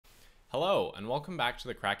Hello, and welcome back to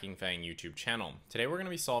the Cracking FAANG YouTube channel. Today we're going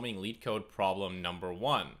to be solving Leetcode problem number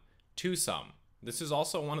 1, two-sum. This is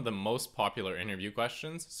also one of the most popular interview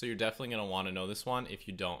questions, so you're definitely going to want to know this one if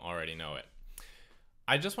you don't already know it.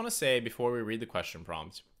 I just want to say before we read the question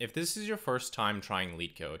prompt, if this is your first time trying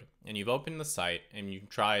Leetcode, and you've opened the site and you've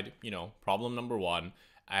tried, problem number 1,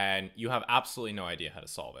 and you have absolutely no idea how to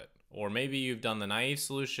solve it, or maybe you've done the naive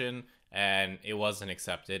solution and it wasn't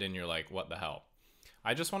accepted and you're like, what the hell?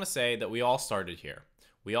 I just want to say that we all started here.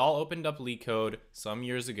 We all opened up Leetcode some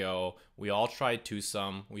years ago. We all tried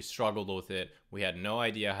two-sum. We struggled with it. We had no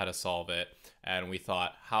idea how to solve it. And we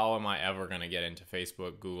thought, how am I ever going to get into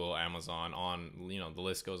Facebook, Google, Amazon, the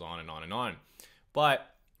list goes on and on and on.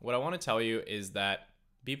 But what I want to tell you is that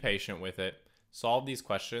be patient with it. Solve these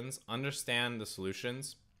questions. Understand the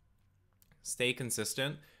solutions. Stay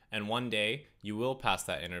consistent. And one day you will pass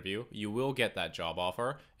that interview, you will get that job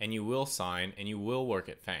offer, and you will sign, and you will work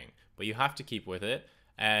at FAANG. But you have to keep with it.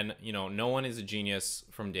 And no one is a genius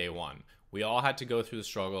from day one. We all had to go through the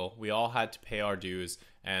struggle. We all had to pay our dues,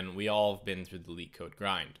 and we all have been through the Leetcode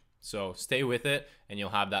grind. So stay with it, and you'll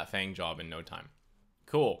have that FAANG job in no time.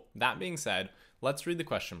 Cool. That being said, let's read the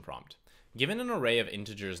question prompt. Given an array of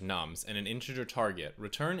integers nums and an integer target,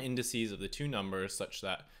 return indices of the two numbers such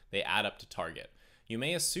that they add up to target. You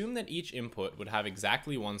may assume that each input would have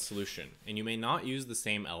exactly one solution, and you may not use the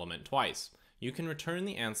same element twice. You can return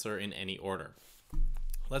the answer in any order.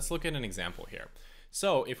 Let's look at an example here.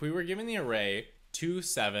 So if we were given the array 2,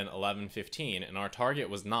 7, 11, 15, and our target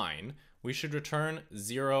was 9, we should return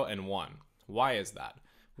 0 and 1. Why is that?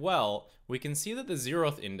 Well, we can see that the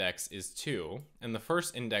 0th index is 2, and the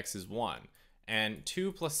first index is 1, and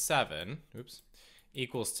 2 plus 7,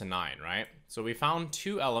 equals to 9, right? So we found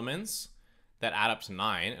two elements that add up to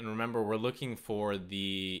 9, and remember we're looking for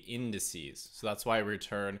the indices, so that's why we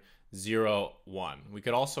return 0, 1. We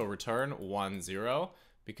could also return 1, 0,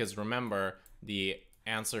 because remember the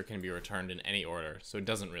answer can be returned in any order, so it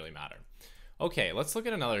doesn't really matter. Okay, let's look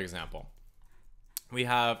at another example. We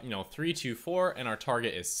have 3, 2, 4, and our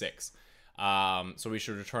target is 6. So we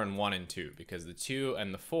should return 1 and 2 because the 2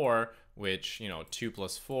 and the 4, which 2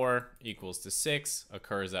 plus 4 equals to 6,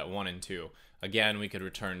 occurs at 1 and 2. Again, we could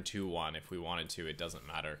return 2, 1 if we wanted to. It doesn't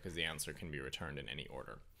matter because the answer can be returned in any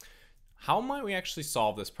order. How might we actually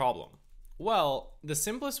solve this problem? Well, the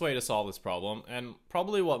simplest way to solve this problem, and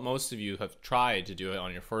probably what most of you have tried to do it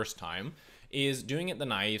on your first time, is doing it the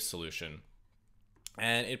naive solution.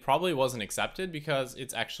 And it probably wasn't accepted because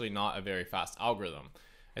it's actually not a very fast algorithm.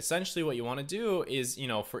 Essentially what you want to do is,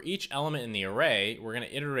 for each element in the array, we're going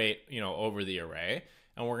to iterate, over the array.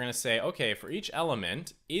 And we're going to say, okay, for each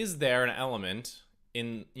element, is there an element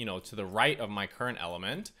in, to the right of my current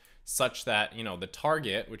element such that, the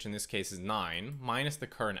target, which in this case is 9, minus the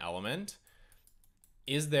current element,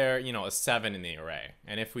 is there, a 7 in the array?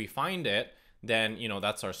 And if we find it, then,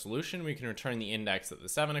 that's our solution. We can return the index that the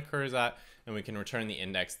 7 occurs at, and we can return the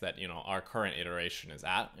index that, our current iteration is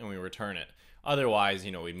at, and we return it. Otherwise,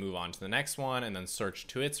 we'd move on to the next one and then search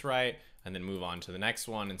to its right, and then move on to the next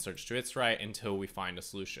one and search to its right until we find a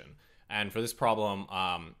solution. And for this problem,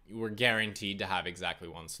 we're guaranteed to have exactly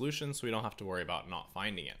one solution, so we don't have to worry about not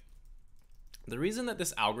finding it. The reason that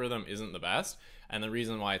this algorithm isn't the best, and the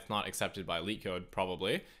reason why it's not accepted by Leetcode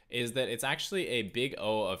probably, is that it's actually a big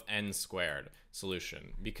O of n squared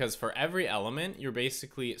solution. Because for every element, you're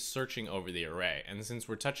basically searching over the array. And since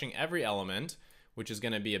we're touching every element, which is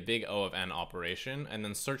going to be a big O of n operation, and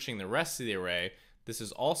then searching the rest of the array, this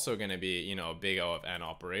is also going to be, a big O of n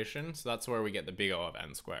operation. So that's where we get the big O of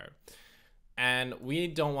n squared. And we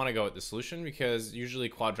don't want to go with the solution because usually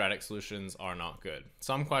quadratic solutions are not good.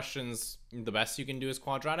 Some questions, the best you can do is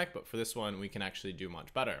quadratic, but for this one, we can actually do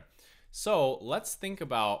much better. So let's think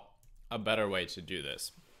about a better way to do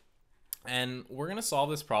this. And we're going to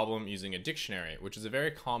solve this problem using a dictionary, which is a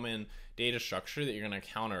very common data structure that you're going to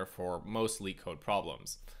encounter for most Leetcode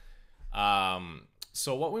problems.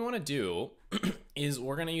 So what we want to do is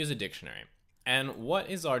we're going to use a dictionary. And what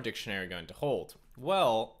is our dictionary going to hold?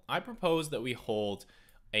 Well, I propose that we hold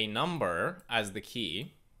a number as the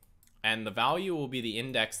key, and the value will be the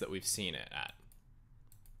index that we've seen it at.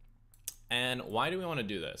 And why do we want to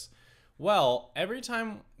do this? Well, every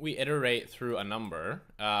time we iterate through a number,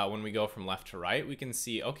 when we go from left to right, we can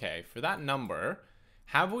see, okay, for that number,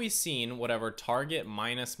 have we seen whatever target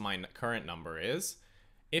minus my current number is?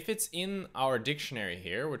 If it's in our dictionary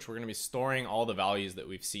here, which we're going to be storing all the values that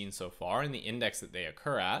we've seen so far and the index that they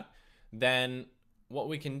occur at, then what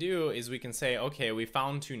we can do is we can say, okay, we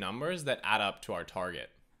found two numbers that add up to our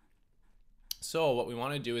target. So what we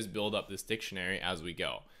want to do is build up this dictionary as we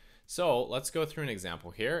go. So let's go through an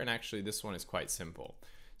example here, and actually this one is quite simple.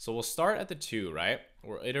 So we'll start at the 2, right?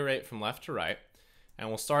 We'll iterate from left to right, and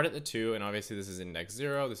we'll start at the 2, and obviously this is index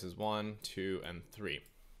 0, this is 1, 2, and 3.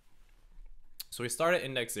 So we start at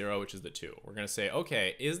index 0, which is the 2. We're going to say,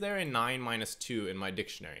 okay, is there a 9 minus 2 in my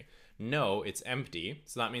dictionary? No, it's empty,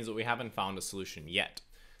 so that means that we haven't found a solution yet.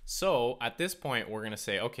 So at this point, we're going to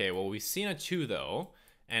say, okay, well, we've seen a 2 though,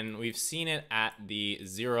 and we've seen it at the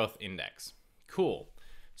 0th index. Cool.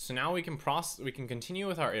 So now we can continue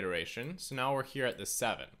with our iteration. So now we're here at the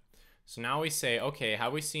 7. So now we say, okay,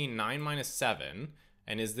 have we seen 9 minus 7,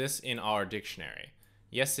 and is this in our dictionary?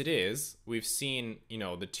 Yes, it is. We've seen,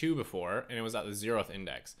 the 2 before, and it was at the 0th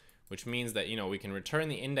index, which means that, we can return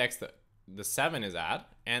the index that the 7 is at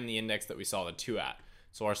and the index that we saw the 2 at.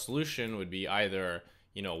 So our solution would be either,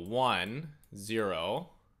 1, 0,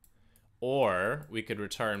 or we could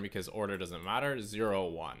return, because order doesn't matter, 0,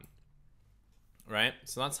 1. Right?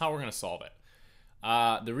 So that's how we're going to solve it.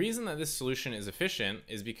 The reason that this solution is efficient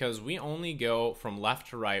is because we only go from left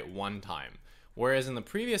to right one time. Whereas in the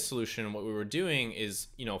previous solution, what we were doing is,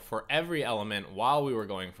 for every element while we were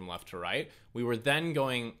going from left to right, we were then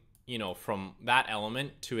going, from that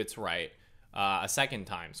element to its right a second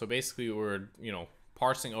time. So basically we were,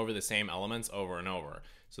 parsing over the same elements over and over.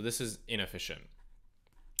 So this is inefficient.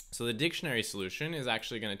 So the dictionary solution is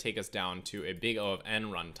actually going to take us down to a big O of n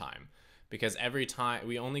runtime, because every time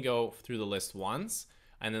we only go through the list once,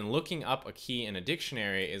 and then looking up a key in a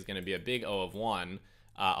dictionary is going to be a big O of 1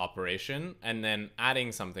 operation, and then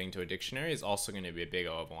adding something to a dictionary is also going to be a big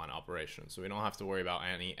O of 1 operation. So we don't have to worry about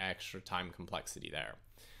any extra time complexity there.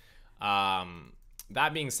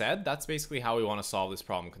 That being said, that's basically how we want to solve this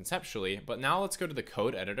problem conceptually. But now let's go to the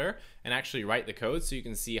code editor and actually write the code so you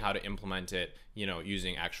can see how to implement it,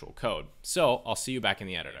 using actual code. So I'll see you back in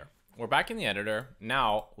the editor. We're back in the editor.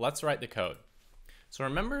 Now let's write the code. So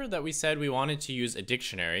remember that we said we wanted to use a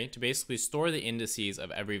dictionary to basically store the indices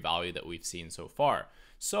of every value that we've seen so far.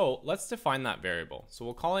 So let's define that variable. So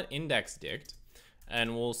we'll call it indexDict,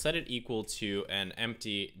 and we'll set it equal to an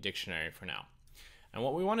empty dictionary for now. And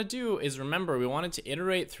what we want to do is, remember, we wanted to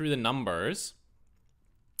iterate through the numbers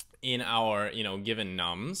in our, given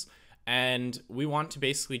nums, and we want to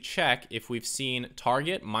basically check if we've seen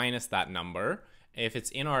target minus that number, if it's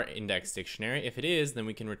in our index dictionary. If it is, then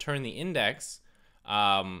we can return the index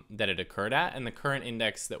that it occurred at and the current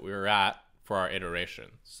index that we were at for our iteration.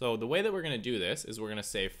 So the way that we're going to do this is we're going to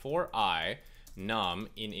say for I num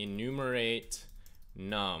in enumerate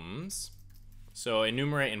nums. So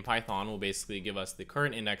enumerate in Python will basically give us the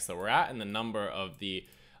current index that we're at and the number of the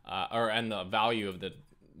and the value of the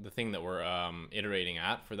thing that we're iterating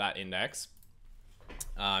at for that index.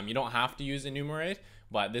 You don't have to use enumerate,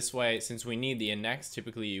 but this way, since we need the index,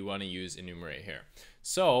 typically you want to use enumerate here.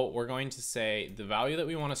 So we're going to say the value that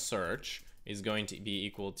we want to search is going to be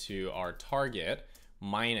equal to our target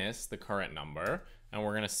minus the current number, and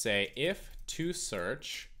we're going to say if to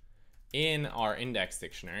search in our index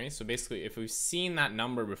dictionary. So basically, if we've seen that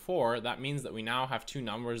number before, that means that we now have two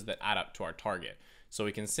numbers that add up to our target. So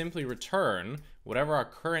we can simply return whatever our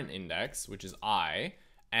current index, which is I,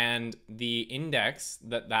 and the index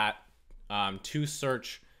that to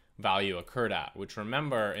search value occurred at, which,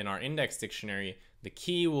 remember, in our index dictionary, the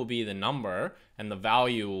key will be the number and the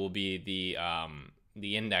value will be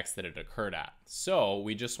the index that it occurred at. So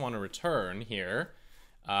we just want to return here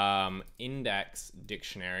index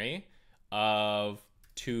dictionary of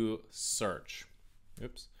to search.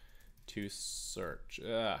 Oops. To search.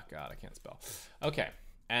 God, I can't spell. Okay.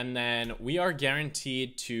 And then we are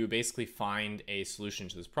guaranteed to basically find a solution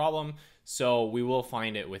to this problem. So we will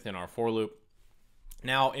find it within our for loop.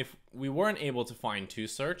 Now, if we weren't able to find to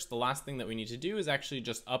search, the last thing that we need to do is actually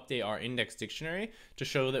just update our index dictionary to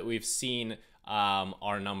show that we've seen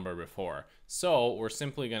our number before. So we're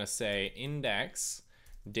simply going to say index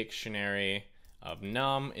dictionary of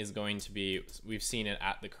num is going to be, we've seen it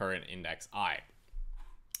at the current index I.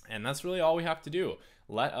 And that's really all we have to do.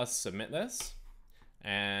 Let us submit this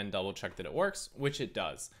and double check that it works, which it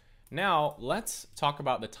does. Now let's talk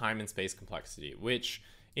about the time and space complexity, which,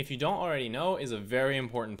 if you don't already know, is a very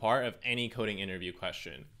important part of any coding interview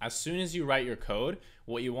question. As soon as you write your code,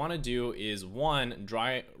 what you want to do is, one,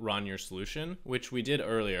 dry run your solution, which we did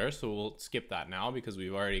earlier, so we'll skip that now because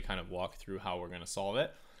we've already kind of walked through how we're going to solve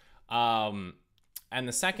it. And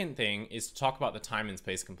the second thing is to talk about the time and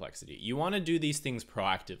space complexity. You want to do these things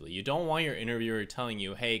proactively. You don't want your interviewer telling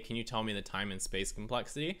you, hey, can you tell me the time and space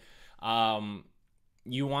complexity?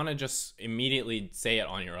 You want to just immediately say it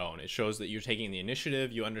on your own. It shows that you're taking the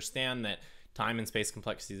initiative. You understand that time and space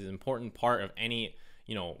complexity is an important part of any,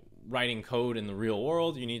 writing code in the real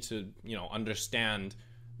world. You need to, understand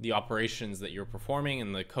the operations that you're performing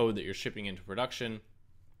and the code that you're shipping into production.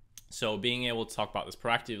 So being able to talk about this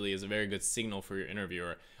proactively is a very good signal for your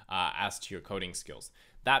interviewer as to your coding skills.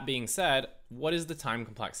 That being said, what is the time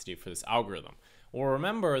complexity for this algorithm? Well,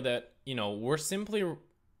 remember that, we're simply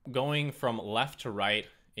going from left to right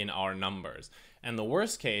in our numbers. And the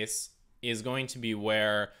worst case is going to be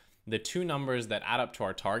where the two numbers that add up to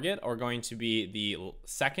our target are going to be the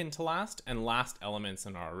second to last and last elements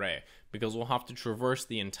in our array, because we'll have to traverse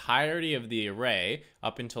the entirety of the array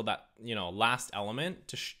up until that last element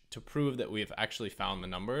to prove that we've actually found the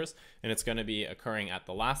numbers, and it's going to be occurring at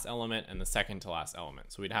the last element and the second to last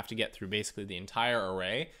element. So we'd have to get through basically the entire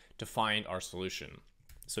array to find our solution.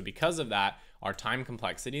 So because of that, our time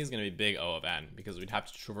complexity is going to be big O of n, because we'd have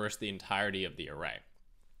to traverse the entirety of the array.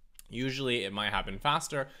 Usually it might happen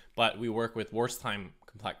faster, but we work with worst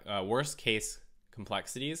case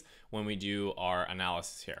complexities when we do our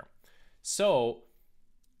analysis here. So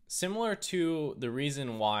similar to the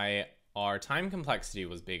reason why our time complexity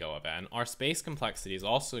was big O of n, our space complexity is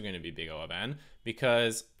also going to be big O of n,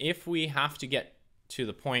 because if we have to get to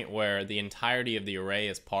the point where the entirety of the array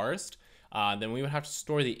is parsed, then we would have to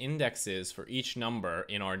store the indexes for each number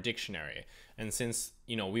in our dictionary. And since,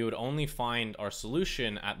 we would only find our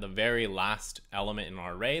solution at the very last element in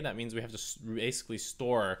our array, that means we have to basically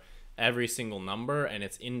store every single number and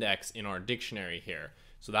its index in our dictionary here.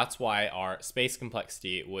 So that's why our space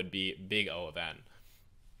complexity would be big O of n.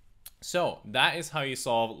 So that is how you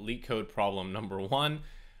solve Leetcode problem number 1.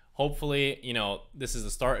 Hopefully, this is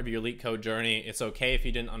the start of your Leetcode journey. It's okay if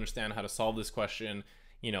you didn't understand how to solve this question.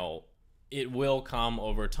 It will come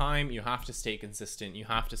over time. You have to stay consistent. You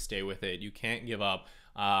have to stay with it. You can't give up.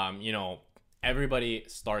 Everybody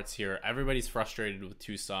starts here. Everybody's frustrated with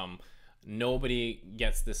two-sum. Nobody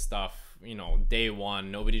gets this stuff, day one.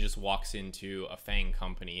 Nobody just walks into a FAANG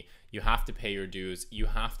company. You have to pay your dues. You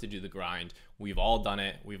have to do the grind. We've all done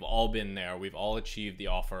it. We've all been there. We've all achieved the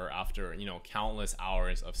offer after, countless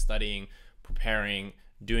hours of studying, preparing,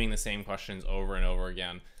 doing the same questions over and over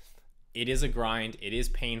again. It is a grind, it is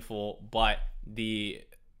painful, but the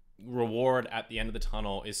reward at the end of the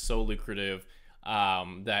tunnel is so lucrative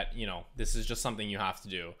that, this is just something you have to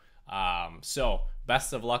do. So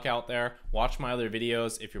best of luck out there. Watch my other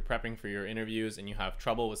videos if you're prepping for your interviews and you have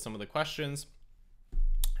trouble with some of the questions.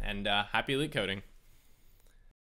 And happy Leetcoding.